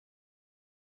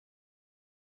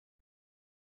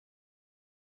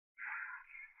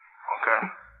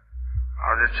Okay.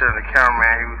 I was just telling the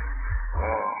cameraman, he was,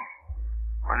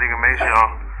 my nigga Maceo,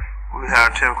 we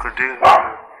had a technical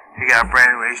difficulty. He got a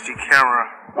brand new HD camera.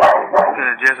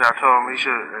 I told him he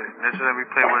should let me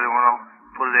play with it when I'm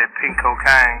full of that pink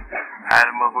cocaine. I had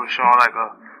a motherfucker showing like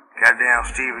a goddamn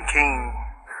Stephen King.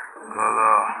 Cause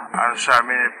I shot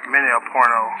many a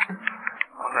porno.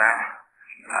 Okay.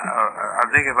 I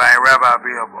think if I ain't rap, I'd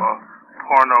be a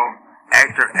porno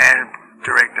actor and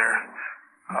director.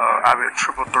 I'd be a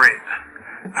triple threat.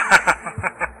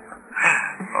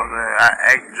 Okay, I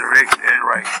act, direct, and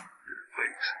write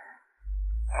things.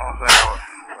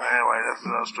 Anyway, that's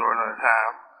another story another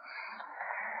time.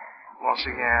 Once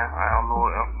again, I am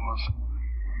Lord Infamous,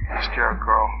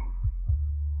 Scarecrow,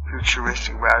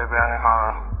 futuristic rally bounty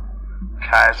hunter,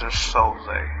 Kaiser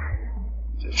Soze,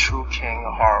 the true king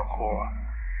of hardcore.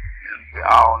 We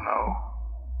all know.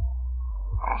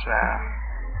 I'm saying,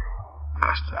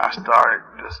 I started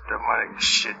this demonic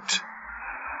shit.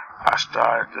 I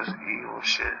started this evil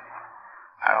shit.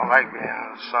 I don't like being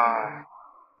in the sun.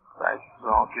 Like,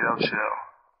 don't get up till,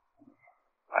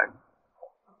 like,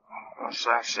 on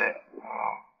sunset,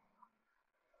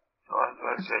 or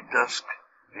let's say dusk.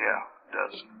 Yeah,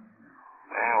 dusk.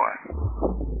 Anyway.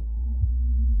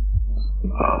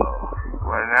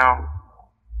 Right now,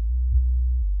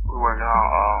 we're working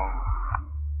on,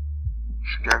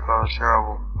 Scarecrow's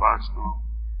Terrible Box Group.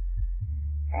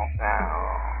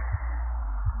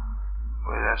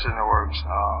 But that's in the works.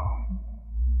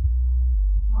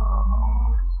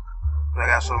 I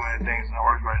got so many things in the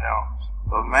works right now.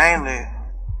 But mainly,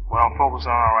 what I'm focused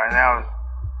on right now is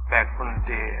Back from the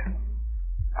Dead.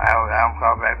 I have an album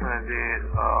called Back from the Dead.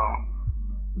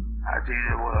 I did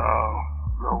it with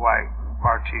Lil White,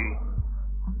 Party.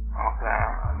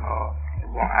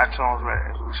 It's on iTunes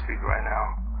as we speak right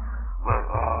now. But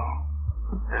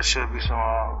there should be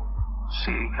some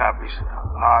CD copies,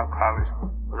 hard copies.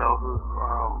 For those who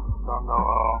don't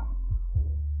know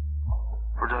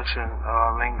production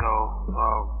lingo,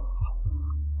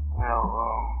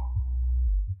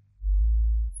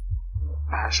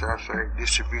 how should I say,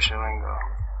 distribution lingo.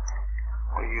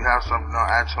 When you have something on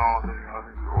iTunes,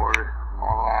 you order it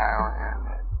online on the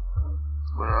internet.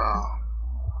 But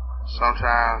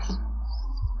sometimes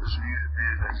this music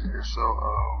business is so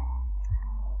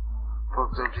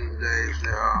fucked up these days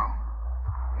that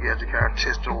you have to kind of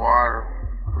test the water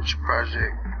with your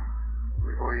project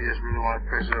before you just really want to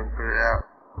press it up and put it out.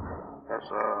 That's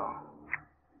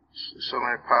so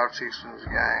many politics in this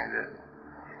game that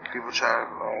people try to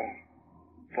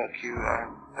fuck you,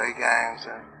 play games,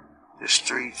 and the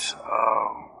streets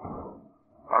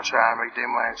are trying to make their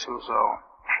money too. So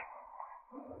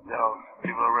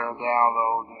people are real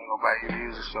download and go buy your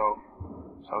music. So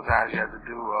sometimes you have to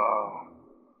do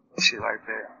shit like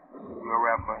that. You're a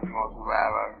rapper and you want to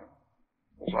survive out of it.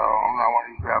 So I'm not one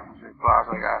of these rappers that flies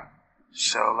like I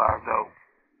sell a lot of dope.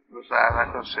 Besides, I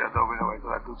couldn't sell dope anyway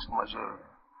because I do too much of it.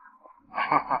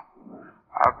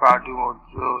 I probably do more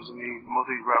drugs than most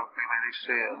of these rappers think like they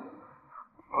sell.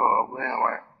 But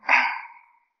anyway,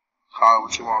 call it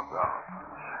what you want though.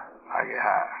 I get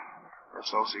high. That's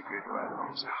so secret, right?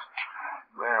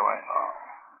 But anyway,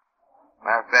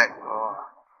 matter of fact,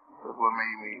 that's what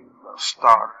made me a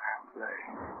starter today.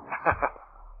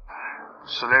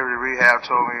 Celebrity Rehab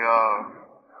told me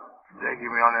they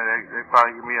give me on there. They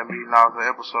probably give me $1 million an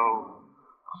episode.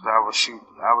 Cause I would shoot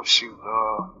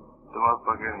the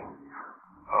motherfucking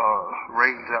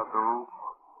ratings out the roof.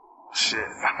 Shit.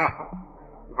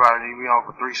 They probably need me on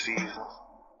for 3 seasons.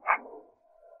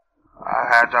 I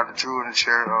had Dr. Drew in the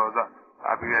chair.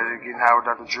 I'd be getting high with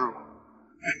Dr. Drew.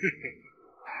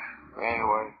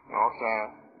 Anyway, you know what I'm saying?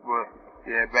 But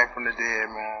yeah, Back from the Dead,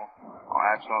 man. On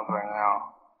iTunes right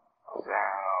now.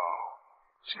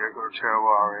 Scarecrow Terrible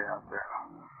already out there.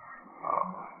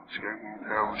 Scarecrow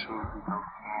Terrible 2.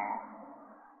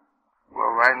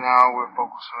 Well, right now we're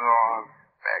focusing on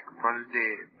Back from the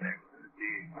Dead. Back from the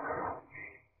Dead.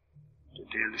 The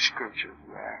daily scriptures,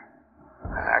 man.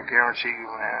 And I guarantee you,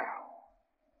 man,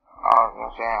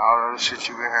 all the shit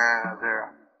you've been hearing out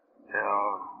there,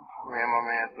 me and my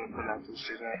man's been putting out through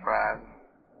 605,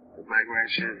 the Black Man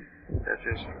shit, that's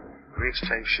just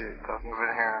mixtape shit, cause we've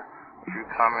been hearing a few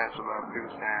comments about people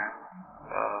saying,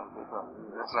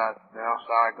 they don't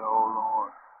sound like the old Lord.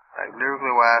 Like,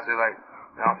 lyrically wise, they're like,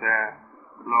 you know what I'm saying,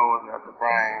 the Lord was at the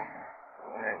brain,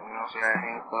 and, you know what I'm saying, he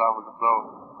ain't put out with the flow.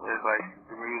 It's like,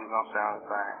 the music don't sound the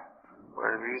same.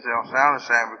 But the music don't sound the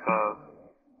same because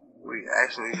we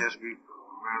actually just be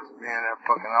being there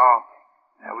fucking off,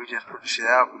 and we just put the shit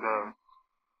out because,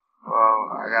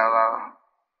 I got a lot of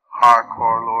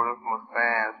hardcore Lord Infamous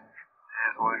fans that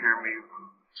just want to hear me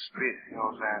spit, you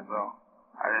know what I'm saying? So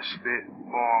I just spit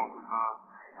for them because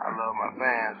I love my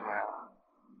fans, man.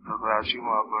 Because without you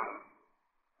motherfuckers,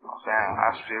 you know what I'm saying? I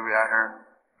still be out here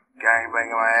gang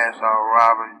banging my ass off,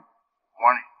 robbing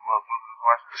one of you motherfuckers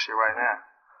watching this shit right now.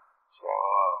 So,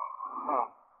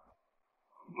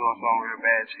 I'm doing something real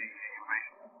bad to you anyway.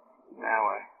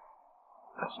 Anyway,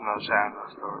 that's another side of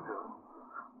the story too.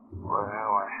 But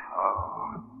anyway,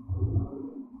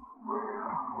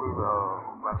 we're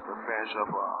about to finish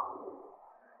up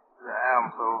the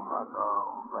album, so we're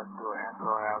about to do an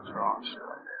intro and outro and shit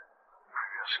like that.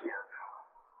 Real scared.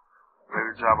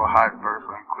 Maybe drop a hot verse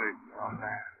right quick, you know what I'm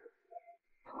saying?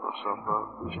 Or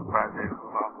something, we should probably take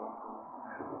something.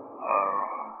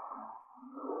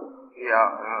 Yeah,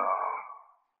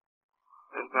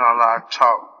 there's been a lot of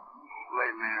talk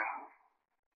lately.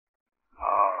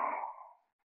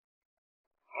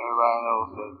 Everybody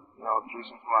knows that, you know,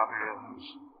 Threesomes Mafia is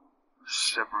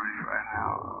separated right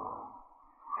now.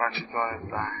 Crunchy doing his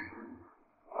thing.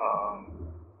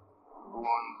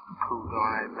 One Coop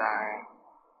doing his thing.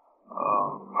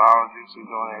 Power DC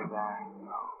doing his thing. You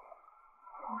know.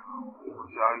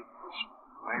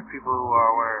 Many people who are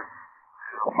aware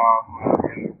of Power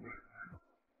and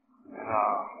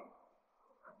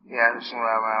yeah, this is what I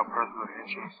have my personal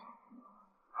interest.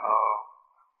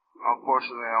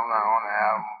 Unfortunately, I'm not on the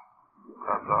album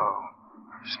because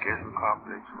schedule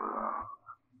conflicts with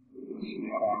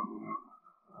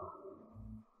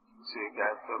see,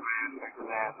 got stuff in the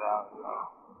dance out,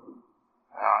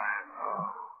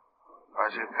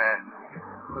 Project Pat.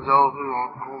 For those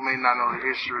who may not know the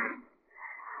history,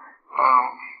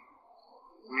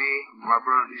 me, my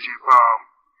brother DJ Paul,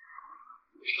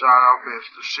 started off as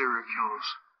the serial killers,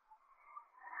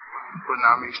 putting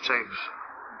out mixtapes.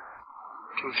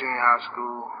 To junior high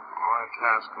school, I went to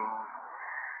high school.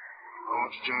 I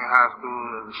went to junior high school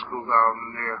at the school called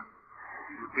near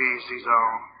the BHC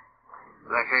zone,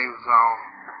 Black Haven zone,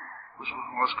 which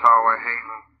was once called White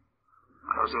Haven,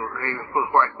 because it was Haven for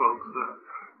white folks.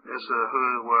 It's a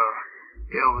hood where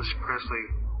Elvis Presley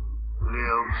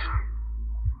lives.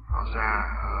 I'm saying,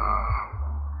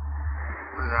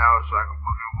 and now it's like a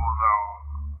fucking war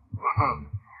zone.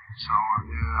 So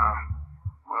then I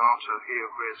went on to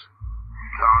Hillcrest.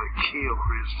 Called it Kill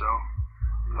Christo.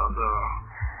 Because,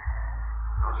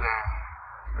 I'm saying,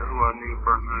 that's where niggas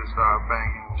first really started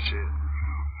banging and shit.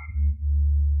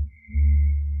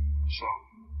 So,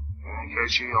 in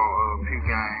case you don't peep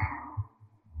game,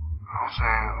 I'm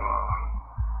saying,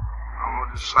 I'm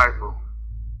a disciple.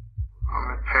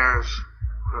 I'm in Paris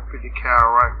with a 50 cal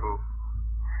rifle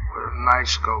with a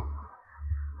nice scope,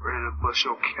 ready to bust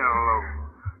your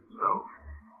cantaloupe. So,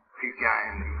 peep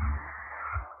game, nigga.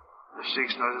 The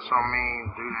six doesn't so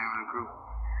mean do name of the group.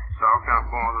 So all kind of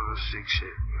forms of the six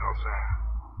shit, you know what I'm saying?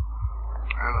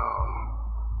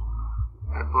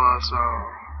 And plus,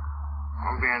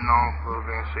 I'm being known for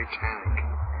being satanic.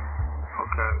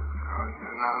 Okay.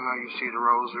 And I know you see the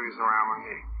rosaries around my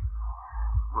neck.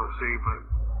 But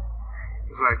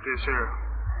it's like this here.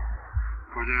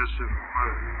 For there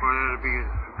to be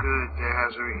good, there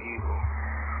has to be evil.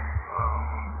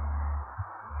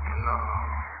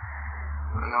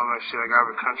 I know that shit, I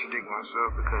gotta contradict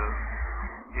myself because,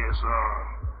 yes,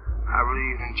 I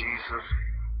believe in Jesus,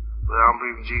 but I don't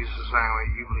believe in Jesus the same way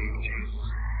you believe in Jesus.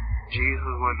 Jesus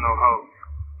wasn't no hope.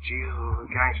 Jesus was a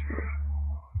gangster.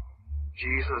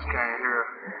 Jesus came here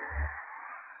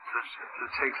to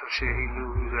take some shit he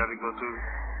knew he was had to go through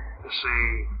to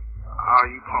save all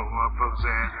you punk motherfuckers'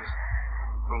 asses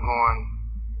from going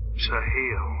to hell.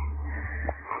 You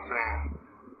know what I'm saying?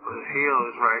 But hell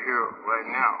is right here, right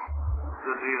now.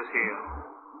 This is hell.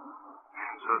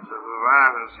 And so to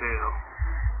survive in hell,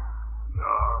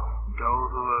 those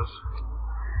of us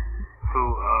who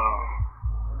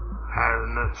had the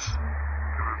nuts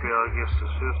to rebel against the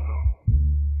system,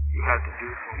 you have to do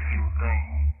some evil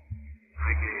things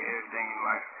to get everything in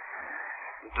life.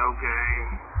 The dope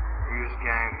game, music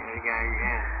game, any game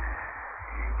you're in.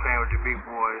 You playing with the big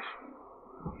boys,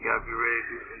 you gotta be ready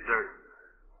to do some dirt.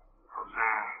 You know what I'm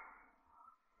saying?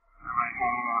 Like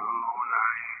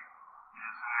Illuminati,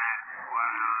 this and that,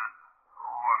 whatever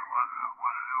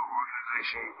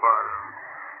organization you're part of.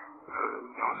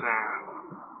 You know what I'm saying?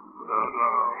 Because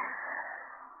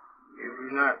if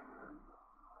you're not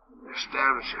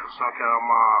establishing some kind of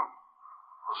mob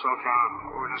or some kind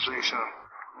of organization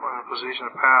or in a position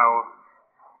of power,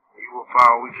 you will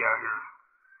fall weak out here.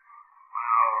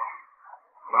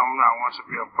 But I'm not one to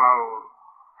be a follower.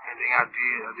 Anything I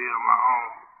did on my own.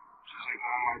 Just like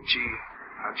on my G.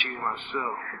 I cheated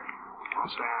myself. You know what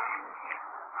I'm saying?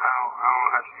 I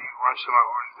don't have to be run to my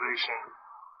organization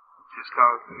Just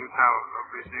cause every time a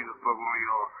bitch nigga fuck with me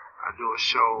or I do a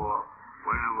show or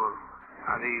whatever,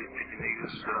 I need 50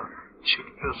 niggas to shoot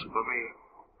the pistol for me.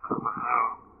 Cause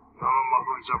no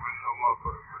motherfucker jumping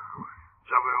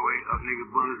away of nigga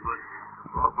bullets, but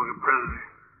motherfucking president.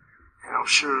 And I'm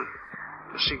sure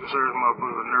the Secret Service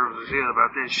motherfuckers are nervous as hell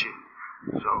about that shit.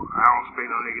 So I don't expect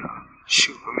no nigga to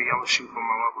shoot for me. I'ma shoot for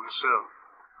my motherfucking self.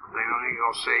 Ain't no nigga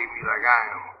gonna save me like I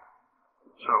am.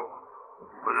 So,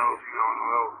 for those of you who don't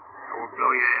know, I will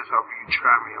blow your ass off if you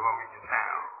try me. I'm in your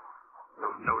town.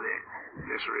 Don't know that.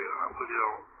 That's real. I put it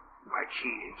on my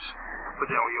kids. I put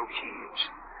it on your kids.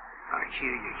 I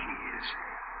kill your kids.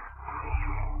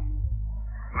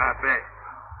 Matter of fact,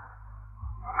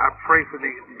 I pray for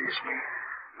niggas to diss me.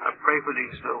 I pray for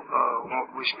niggas to want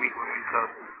to wish me with me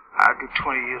because I do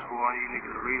 20 years for one of you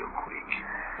niggas real quick.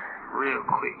 Real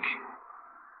quick.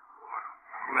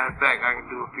 Matter of fact, I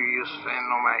can do a few years standing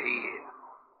on my head. You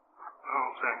know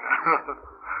what I'm saying?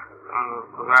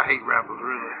 Because I hate rappers,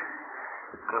 really.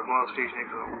 Because most of these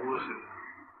niggas are wussies.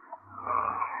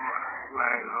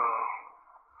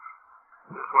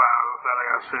 That's why,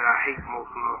 like I said, I hate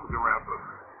most of the rappers.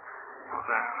 You know what I'm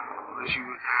saying? Unless you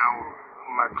was down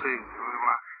with my clique, with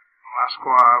my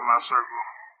squad, my circle,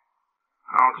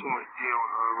 I don't too much deal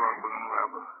with other rappers. You know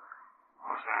what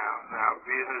I'm saying? Now,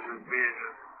 business is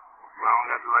business. I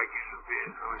don't have to like get in the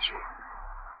business with you.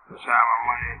 That's how my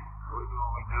money, we do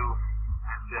what we do.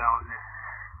 That's down there.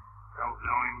 Don't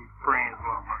even be friends,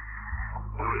 motherfucker.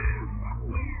 Do that.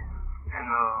 And,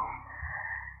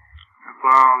 for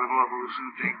all the motherfuckers who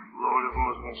think, Lord, this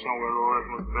must have been somewhere, Lord,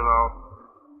 this must have been off.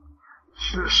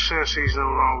 Since he's no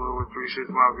longer with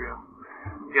 3-6 Mafia,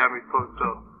 he got me fucked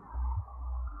up.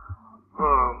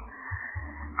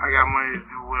 I got money to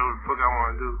do whatever the fuck I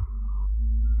want to do.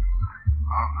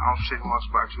 I don't sit in one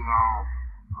spot too long.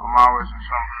 I'm always in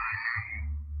something.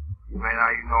 You may not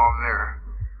even know I'm there.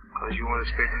 Because you wouldn't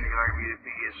expect a nigga like me to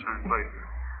be in certain places. You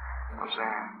know what I'm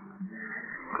saying?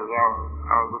 Because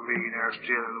I was a millionaire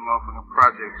still in the motherfucking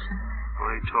projects when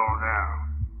they tore them down.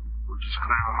 Which is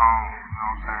Cleveland home, you know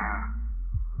what I'm saying?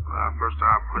 When I first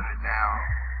started putting it down.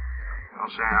 You know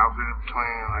what I'm saying? I was in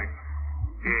between like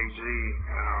PhD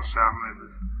and South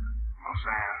Memphis. You know what I'm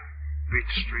saying?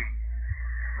 Beach Street.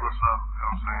 What's up? You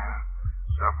know what I'm saying?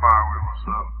 South Parkway, what's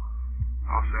up? You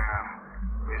know what I'm saying?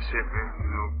 Mississippi,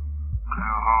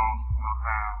 Cleveland home, you know what I'm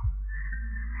saying?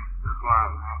 That's why,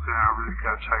 you know what I'm saying? I really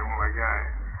got to check with my guy.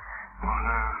 You know what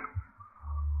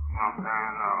I'm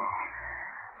saying?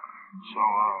 So,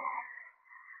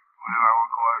 whenever I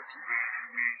would go out to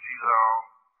BG Law,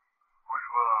 with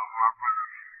my brother,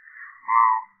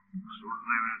 who was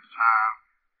living at the time,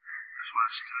 that's where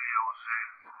the studio was at.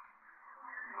 You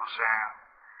know what I'm saying?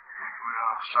 We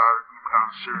started a group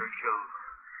called Serial Killers.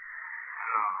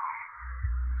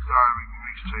 Started making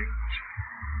mixtapes and shit.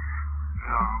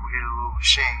 We had a little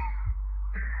machine.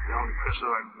 They only pressed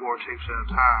like 4 tapes at a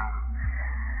time.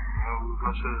 We would go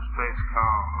to this place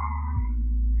called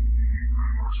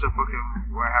what's the fucking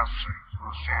warehouse?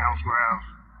 Sam's Warehouse.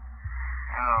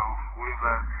 We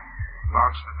got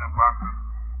boxes and boxes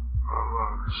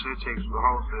of shit tapes for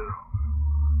wholesale.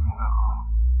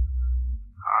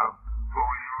 Before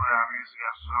we knew it, our music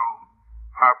got so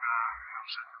popular,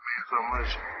 so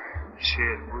much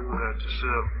shit, we would have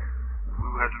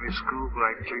to be in school for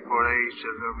like 3-4 days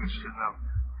just to be sitting up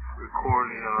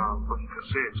recording fucking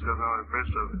cassettes because I was the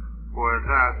best of it for a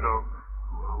time. So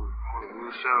we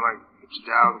were selling like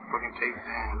 50,000 fucking tapes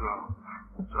in.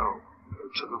 So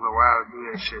it took us a while to do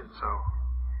that shit. So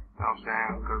you know what I'm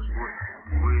saying? Because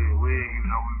we didn't even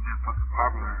know we were that fucking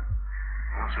popular. You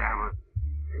know what I'm saying? But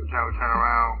every time we turn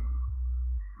around,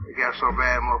 it got so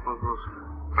bad, motherfuckers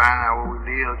find out what we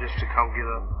did just to come get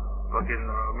a fucking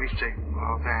mixtape. You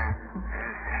know what I'm saying?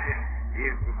 And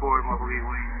even before the motherfuckers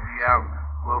we out,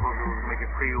 motherfuckers was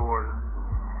making pre-orders.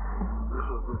 This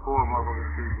was before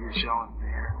motherfuckers could get shown the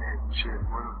internet and shit.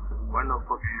 Wasn't no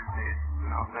fucking internet. You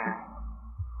know what I'm saying?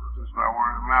 It was just by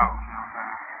word of mouth. You know what I'm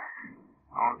saying?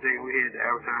 The only thing we had to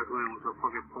advertise with was a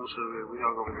fucking poster that we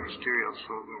don't go to the stereo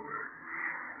store somewhere.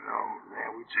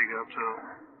 And we take it up to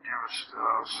different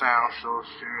sound stores,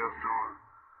 stereo stores.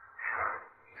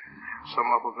 Some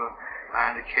motherfucker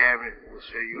behind the cabinet will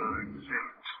say you are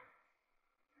exempt.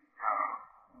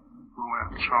 We went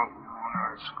out the trunk when we went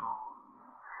out of school.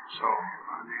 So,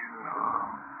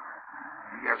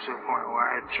 it got to the point where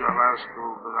I had to drop out of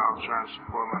school because I was trying to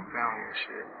support my family and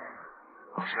shit. You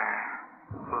know what I'm saying?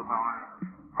 Put on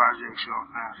projects, you know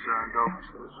what I'm saying, selling dope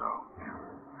and stuff.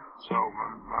 So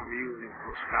my music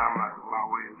was kind of my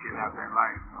way of getting out that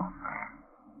life, you know what I'm saying?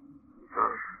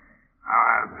 Because I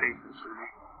don't have patience to be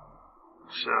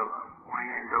selling wing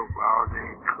and dope all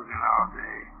day, cooking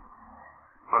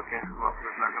again.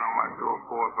 Motherfuckers knocking on my door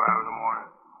 4 or 5 in the morning.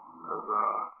 Cause,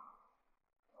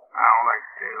 I don't like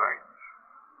daylight.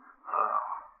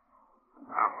 You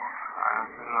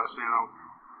know what I'm saying? I'm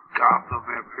gone through a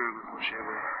bad period with some shit,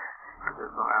 man. I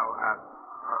just don't have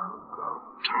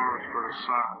tolerance for the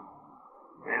sun.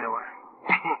 Anyway.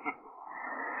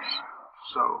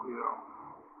 So, you know,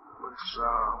 it's,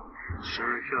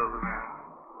 serial killer, man.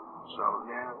 So,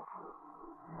 yeah.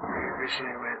 We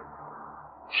recently met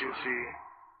Juicy.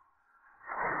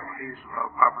 He's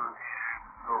popular in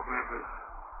North Memphis.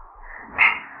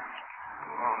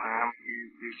 Oh, man, he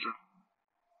used to,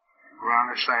 around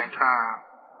the same time,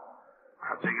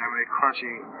 I think I made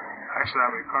Crunchy. Actually, I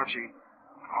made Crunchy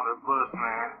on the bus,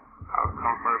 man. I was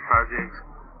coming from the projects.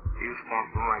 He was coming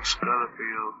from like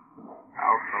Scudderfield. I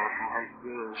was coming from Hurt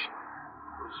Goods,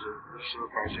 which is a super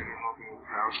project in North Memphis.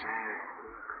 I was saying that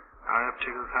at that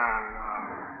particular time,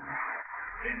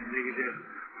 and the nigga just,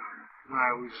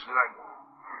 man, we just like,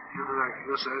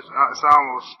 it's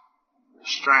almost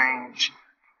strange.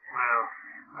 Well,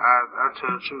 I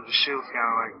tell the truth, the shit was kind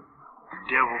of like, the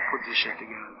devil put this shit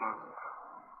together.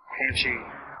 And she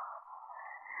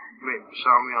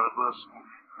saw me on the bus.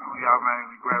 We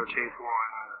automatically gravitated for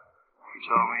him. He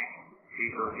told me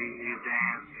he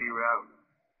danced, he rapped,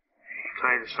 he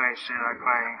played the same shit I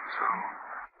claimed. So,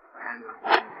 and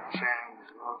saying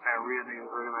real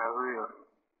niggas really that real.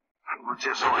 But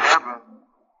just so happened,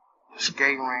 the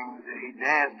skating ring that he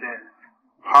danced at,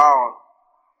 Paul,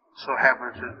 so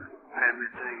happened to have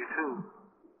been the nigga too.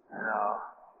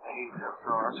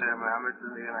 So I said, man, I met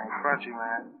this nigga named Crunchy,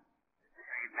 man.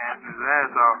 He danced his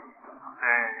ass off.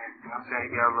 And you know what I'm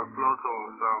saying, he got a little flow to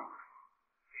him, so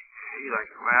he like,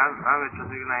 man, I met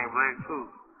this nigga named Black too.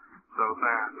 So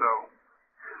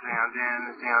then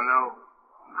I know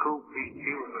Coop,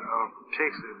 he was from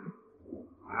Texas. You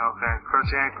know what I'm saying?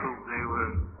 Crunchy and Coop, they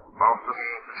were bossed up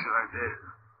and shit like that.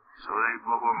 So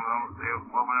both of them was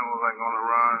like on the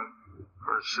run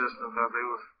for the system, so they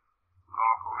was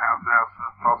going from house to house,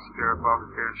 foster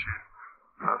care shit.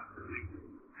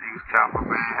 Niggas count for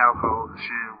bad households and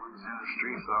shit. We was in the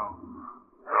streets, so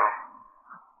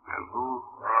and Boo,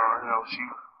 you know, she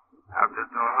out there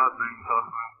doing her thing,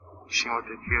 hustling. She went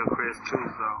to kill Chris too,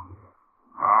 so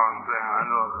I'm saying, I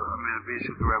know I met a bitch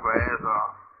who could rap her ass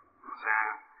off. I'm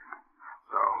saying,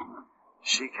 so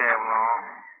she came along,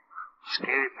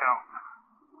 Skinny Pimp.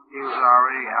 He was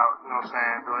already out, you know what I'm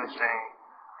saying, doing his thing.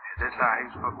 At that time,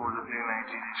 he was fucking with a nigga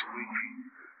named GD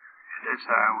Squeaky. At that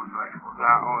time, it was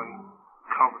not only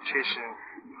competition,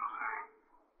 you know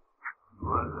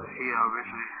what I'm saying, but he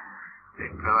eventually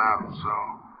fell out, so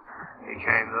he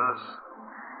came to us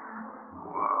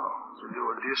to do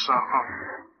a diss song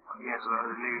against the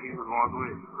other nigga he was going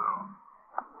with, so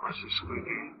which is Squeaky.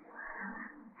 You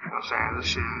know what I'm saying, this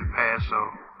shit in the past, so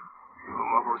if a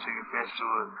motherfucker take offense to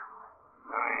it,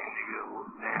 I mean, nigga,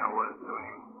 damn, what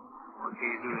can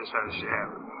you do this how this shit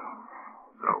happen, you know?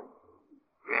 So,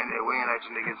 we ain't let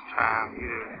you niggas time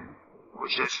either,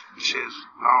 which just shit's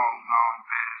long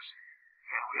past,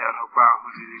 and we have no problem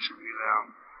with these niggas out.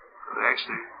 Because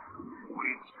actually, we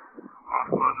are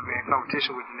supposed to be in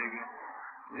competition with the nigga.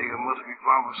 Nigga must be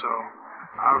fumble, so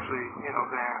obviously, you know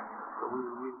what I'm saying, so we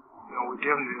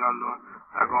definitely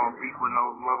not gonna beat with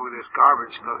no motherfucker that's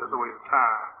garbage, because that's a waste of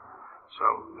time. So,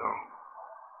 you know,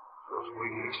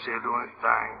 he's still doing his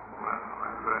thing.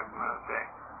 Matter of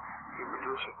fact, he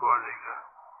producing for a nigga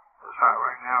that's hot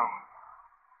right now.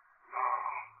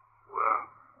 Well,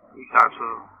 he got to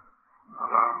a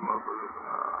lot of motherfuckers.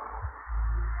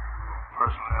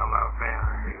 Personally, I'm not a fan of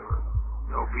that nigga, but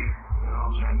no beat, you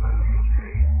know what I'm saying?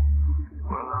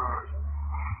 Well,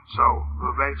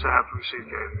 but back to after we see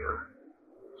came together.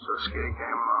 So Skinny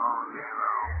came along,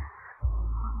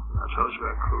 and I told you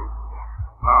about Coop.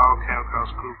 All came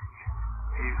across Coop.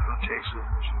 He's from Texas,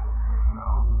 you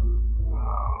know.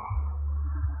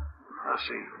 Let's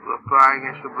see, Lil Fly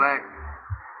Against the Black.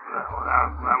 When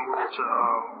I moved to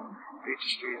Beach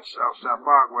Street and South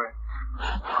Parkway,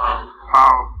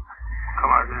 Paul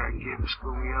come out there and get to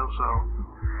school me up, so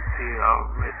he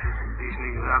met these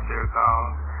niggas out there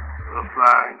called Lil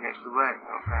Fly Against the Black, you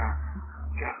know what I'm saying?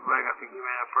 Against the Black, I think he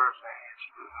made that first thing he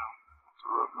introduced him to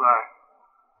Lil Fly.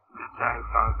 This time he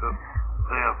found the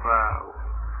Player Fly,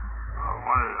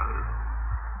 one of the others.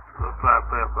 Lil Fly,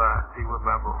 Player Fly, he went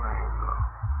by both names, so,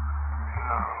 you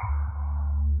know.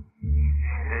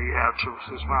 Yeah, you have Triple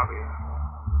Six Mafia.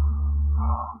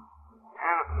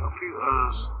 And a few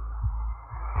others, you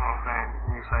know what I'm saying?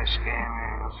 Things like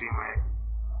Scamming, C-Mac,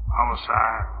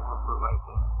 Homicide, stuff like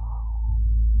that.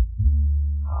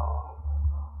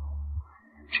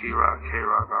 T-Rock,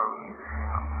 K-Rock, all of them, you know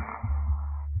what I'm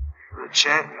saying? The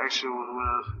chat actually was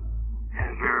with us in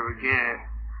the very beginning,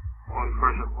 when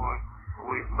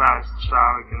we finally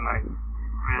started making like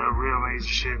real major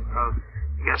shit, because it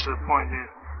got to the point that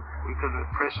we couldn't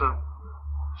press up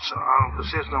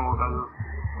persist no more, because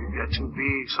we got too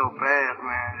big so fast,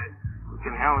 man, that we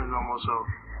couldn't handle it no more. So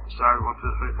we started going to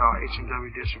this place called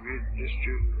H&W Distribution.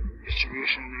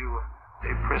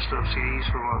 They pressed up CDs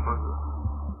for motherfuckers,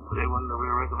 but they wasn't a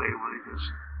real record label. They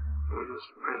were just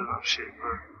pressing up shit,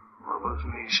 but motherfuckers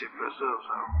need shit pressed up,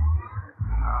 so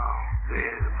they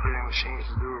had to put in machines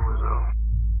to do it, so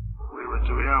we went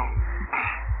through them.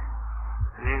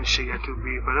 And then shit got too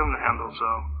big for them to handle,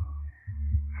 so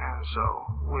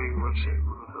we went to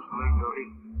Lego.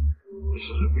 This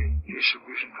is a big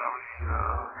distribution company,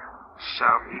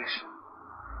 Southeast,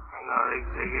 and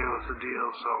they gave us a deal,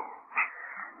 so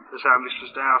that's how Mr.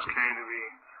 Styles came to be.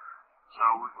 So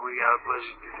we got a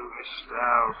pleasure to do Mr.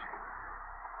 Styles.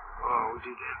 We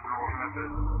did that in North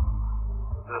Memphis.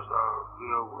 That's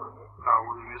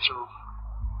Willie Mitchell's.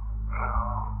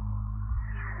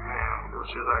 Man, it was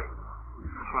just like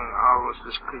when all of us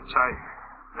just clicked tight.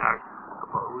 Now,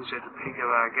 we was at the peak of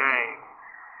our game.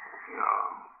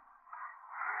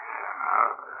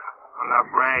 I'm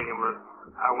not bragging, but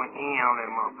I went in on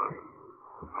that motherfucker. You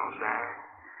know what I'm saying?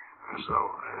 And so,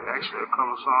 actually, a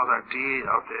couple of songs I did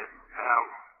out that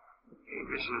album,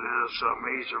 this is a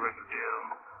major record deal.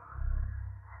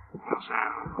 You know what I'm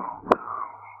saying?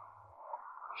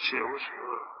 Shit, what's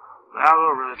the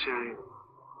album relatively,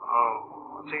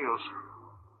 I think it was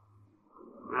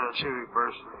relatively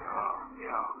first, and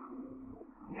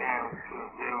then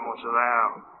we went to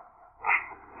Loud.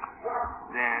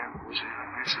 Then, which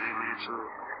eventually led to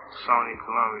Sony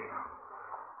Columbia.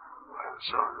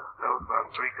 So that was about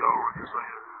 3 gold records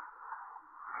later.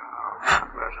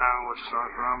 By the time we went to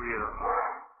Sony Columbia,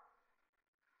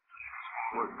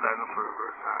 we went platinum for the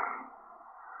first time.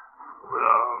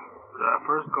 But our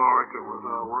first gold record was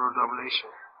World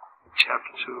Domination,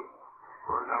 Chapter 2.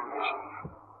 World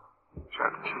Domination,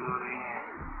 Chapter 2 of the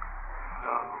end.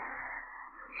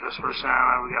 That's the first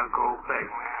time we got a gold plaque,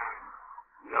 man.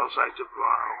 That was like one of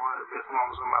the best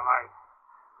moments of my life.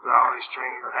 With all these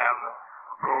strings of having a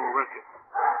gold record.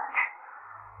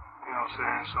 You know what I'm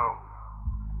saying? So,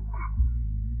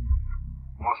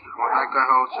 when I got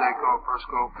home to that first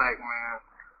gold plaque, man,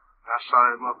 I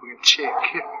started him up against Chick.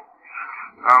 I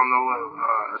don't know what,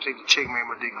 I think the Chick made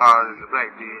my dick harder than the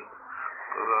black did.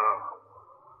 But,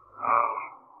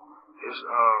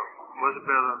 what's it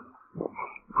better?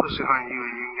 Pussy hunting you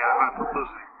and you ain't got to hunt for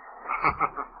pussy.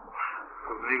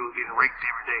 Cause niggas getting raped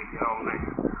every day, you know what I'm saying?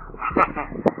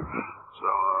 So,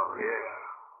 yeah.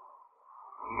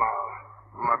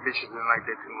 My bitches didn't like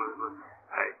that too much, but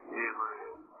hey, it is what it is.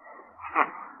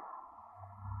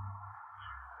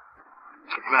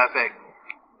 Matter of fact,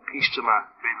 peace to my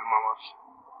baby mamas.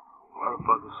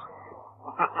 Motherfuckers.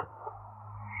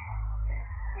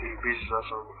 These bitches are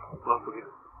so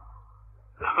motherfuckers.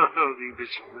 These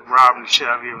bitches been robbing the shit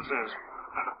out of me ever since.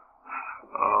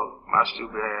 My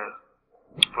stupid ass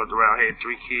fucked around, had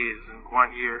 3 kids in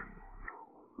 1 year.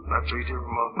 About 3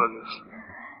 different motherfuckers. You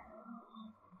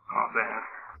know what I'm saying?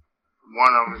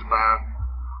 One of them is by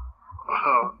a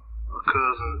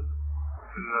cousin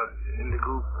in the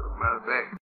group, matter of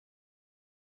fact.